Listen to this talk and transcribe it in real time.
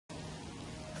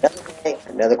Another day,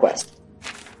 another quest.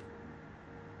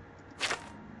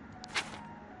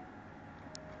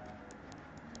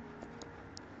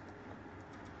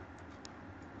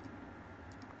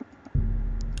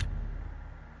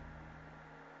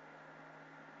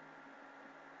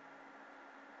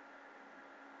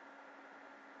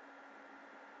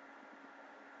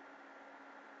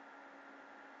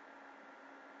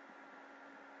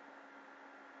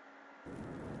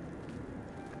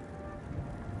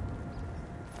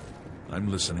 I'm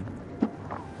listening.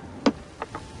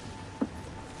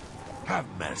 Have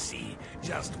mercy.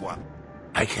 Just what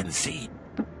I can see.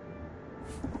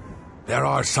 There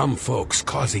are some folks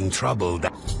causing trouble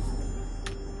that...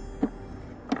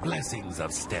 Blessings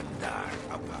of Stendar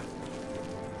upon.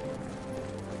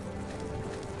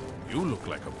 You look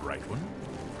like a bright one.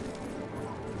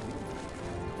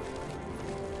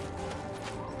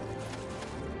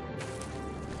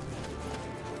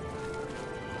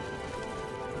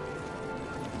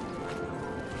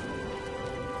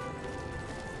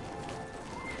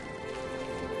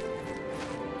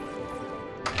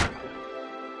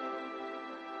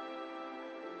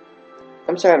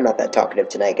 I'm sorry I'm not that talkative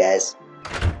tonight, guys.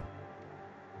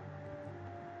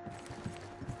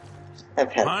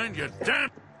 I've had... Mind your damn...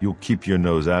 You'll keep your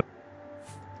nose out.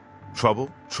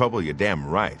 Trouble? Trouble, you're damn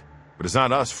right. But it's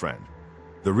not us, friend.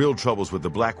 The real trouble's with the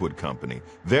Blackwood Company.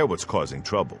 They're what's causing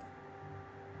trouble.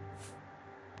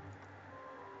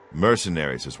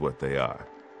 Mercenaries is what they are.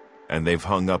 And they've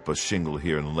hung up a shingle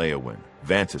here in Layawin.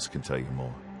 Vantis can tell you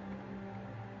more.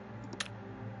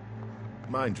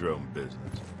 Mind your own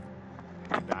business.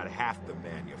 You're not half the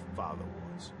man your father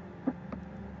was.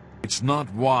 It's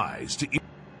not wise to eat.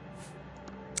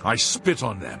 I spit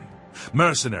on them.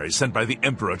 Mercenaries sent by the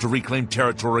Emperor to reclaim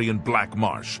territory in Black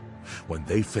Marsh. When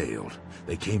they failed,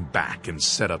 they came back and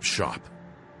set up shop.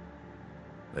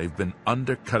 They've been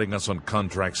undercutting us on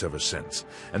contracts ever since,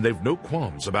 and they've no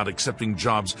qualms about accepting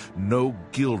jobs no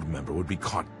guild member would be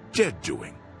caught dead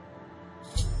doing.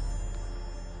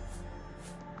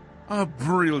 A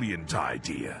brilliant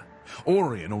idea.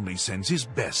 Orion only sends his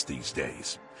best these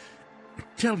days.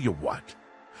 Tell you what,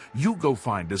 you go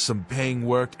find us some paying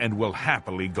work and we'll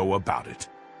happily go about it.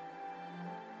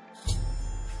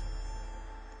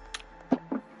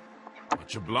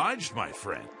 Much obliged, my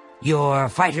friend. Your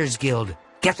Fighters Guild.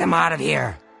 Get them out of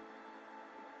here.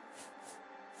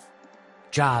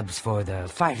 Jobs for the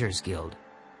Fighters Guild.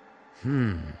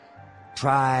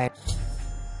 Try...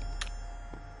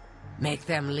 Make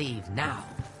them leave now.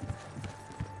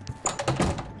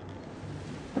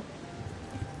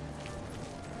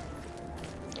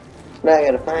 Now I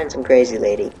gotta find some crazy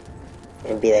lady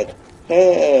and be like,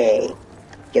 hey,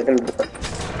 give them the book.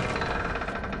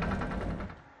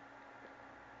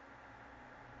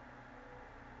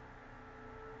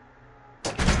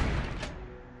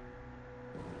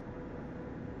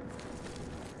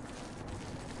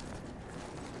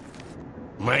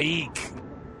 Maik.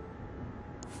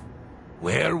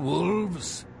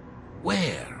 Werewolves?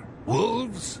 Where?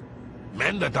 Wolves?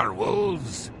 Men that are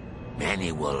wolves?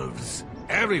 Many wolves.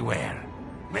 Everywhere.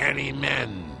 Many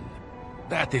men.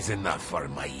 That is enough for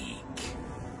Maik.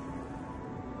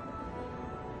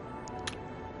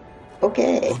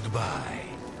 Okay. Goodbye.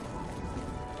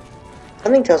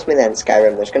 Something tells me that in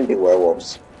Skyrim there's gonna be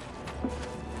werewolves.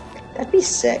 That'd be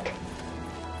sick.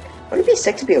 Wouldn't it be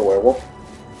sick to be a werewolf?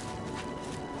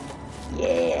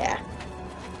 Yeah.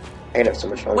 I could have so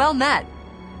much fun. Well met.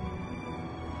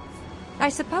 I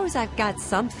suppose I've got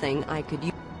something I could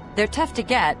use. They're tough to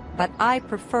get, but I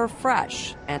prefer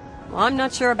fresh. And I'm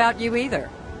not sure about you either.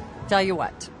 Tell you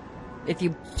what, if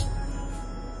you...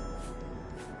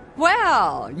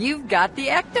 Well, you've got the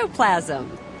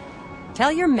ectoplasm.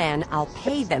 Tell your men I'll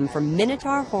pay them for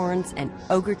minotaur horns and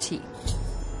ogre teeth.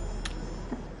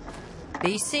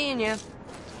 Be seeing you.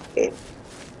 Okay.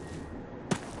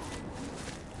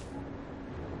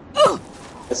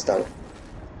 That's done.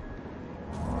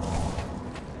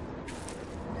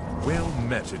 Well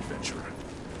met, adventurer.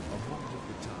 A moment of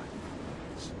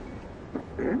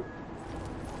the time.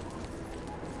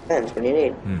 Depends, what do you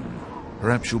need?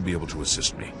 Perhaps you'll be able to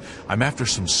assist me. I'm after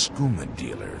some skooma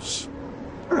dealers.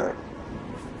 Huh.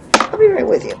 I'll be right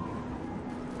with you.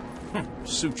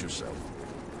 Suit yourself.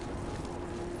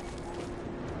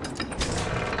 I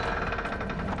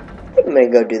think I'm gonna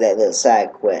go do that little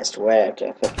side quest right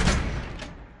after.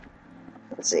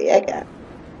 Let's see, I got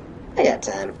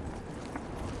time.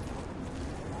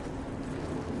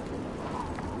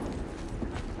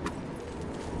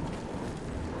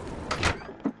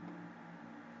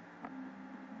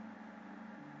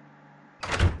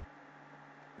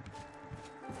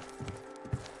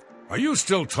 Are you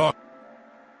still talking?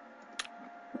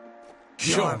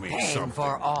 Show You're me paying something.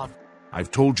 for all. I've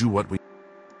told you what we...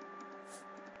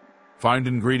 Find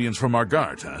ingredients from our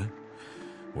guards, huh?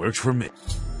 Works for me.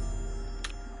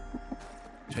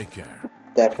 Take care.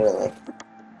 Definitely.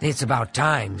 It's about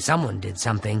time someone did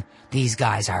something. These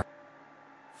guys are...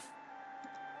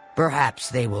 Perhaps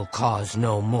they will cause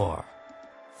no more.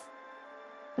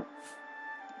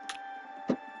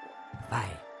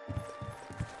 Bye.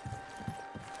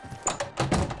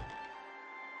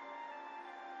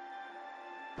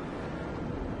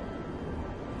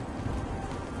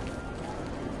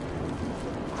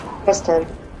 Last time.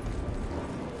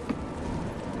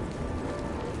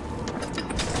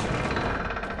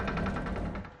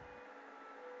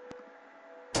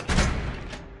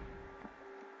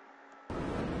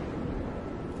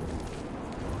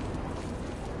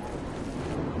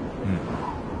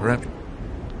 Perhaps...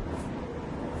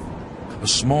 A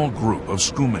small group of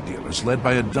skooma dealers led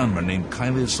by a Dunmer named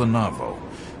Kylius Lanavo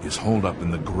is holed up in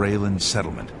the Greyland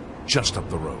settlement, just up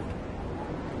the road.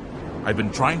 I've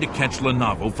been trying to catch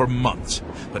Lanavo for months,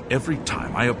 but every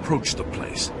time I approach the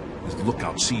place, his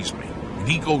lookout sees me, and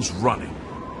he goes running.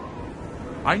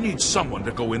 I need someone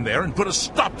to go in there and put a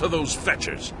stop to those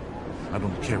fetchers. I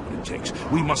don't care what it takes.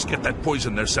 We must get that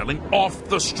poison they're selling off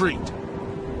the street.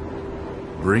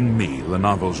 Bring me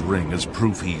Lanavo's ring as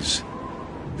proof he's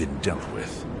been dealt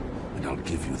with, and I'll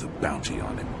give you the bounty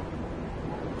on him.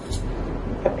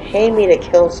 Pay me to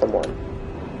kill someone.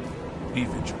 Be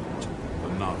vigilant.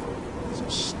 Lanavo is a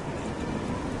snake.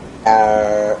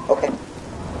 Okay.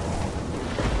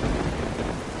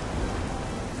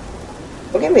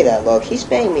 Don't give me that look. He's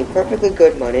paying me perfectly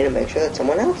good money to make sure that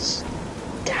someone else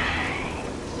dies.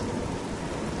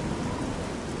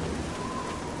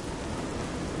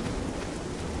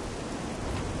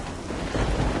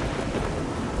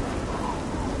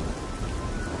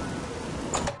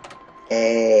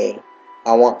 Hey,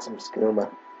 I want some skooma.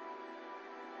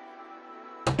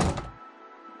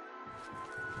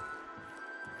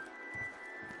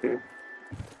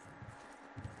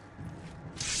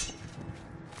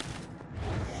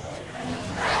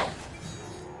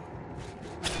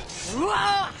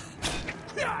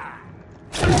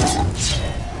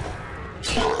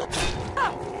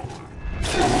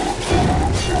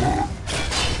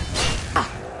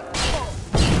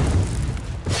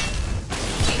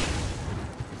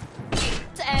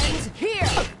 Ends here.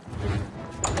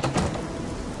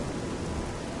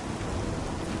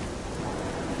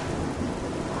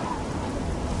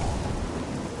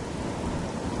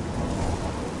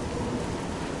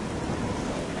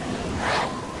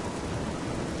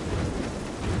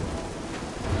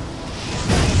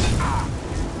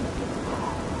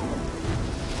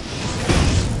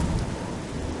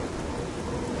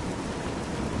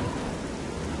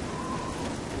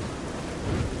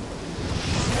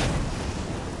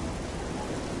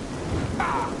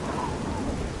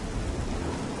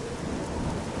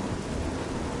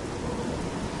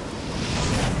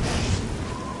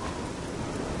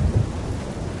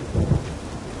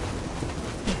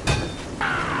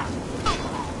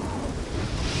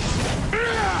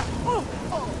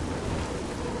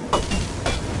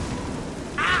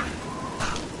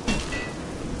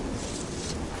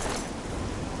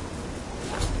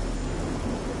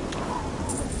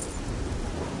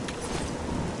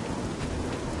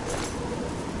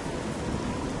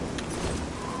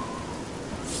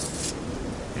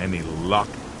 Any luck?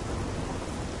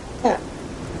 Yeah,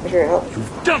 for sure help.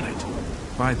 You've done it!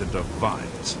 By the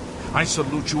Divines. I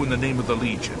salute you in the name of the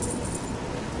Legion.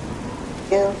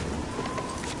 Yeah.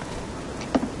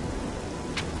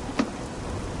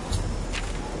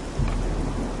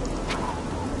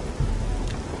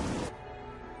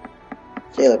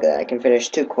 See, look at that. I can finish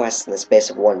 2 quests in the space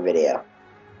of 1 video.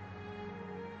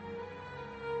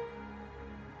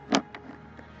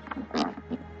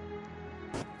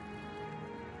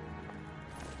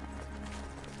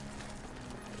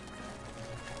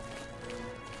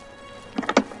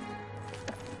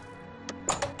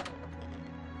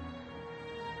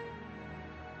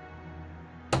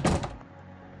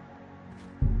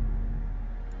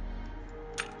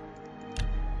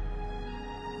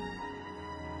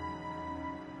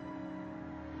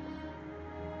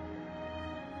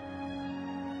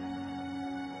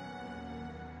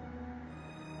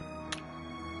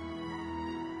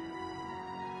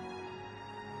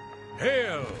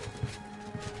 Hail!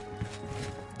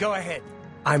 Go ahead.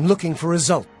 I'm looking for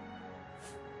result.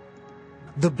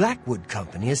 The Blackwood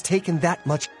Company has taken that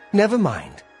much. Never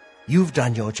mind. You've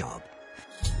done your job.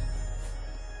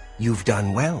 You've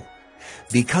done well.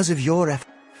 Because of your effort.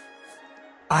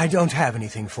 I don't have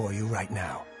anything for you right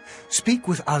now. Speak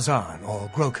with Azan or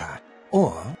Grokar,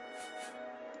 or...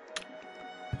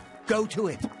 Go to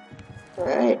it.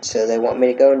 Alright, so they want me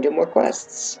to go and do more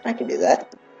quests. I can do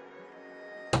that.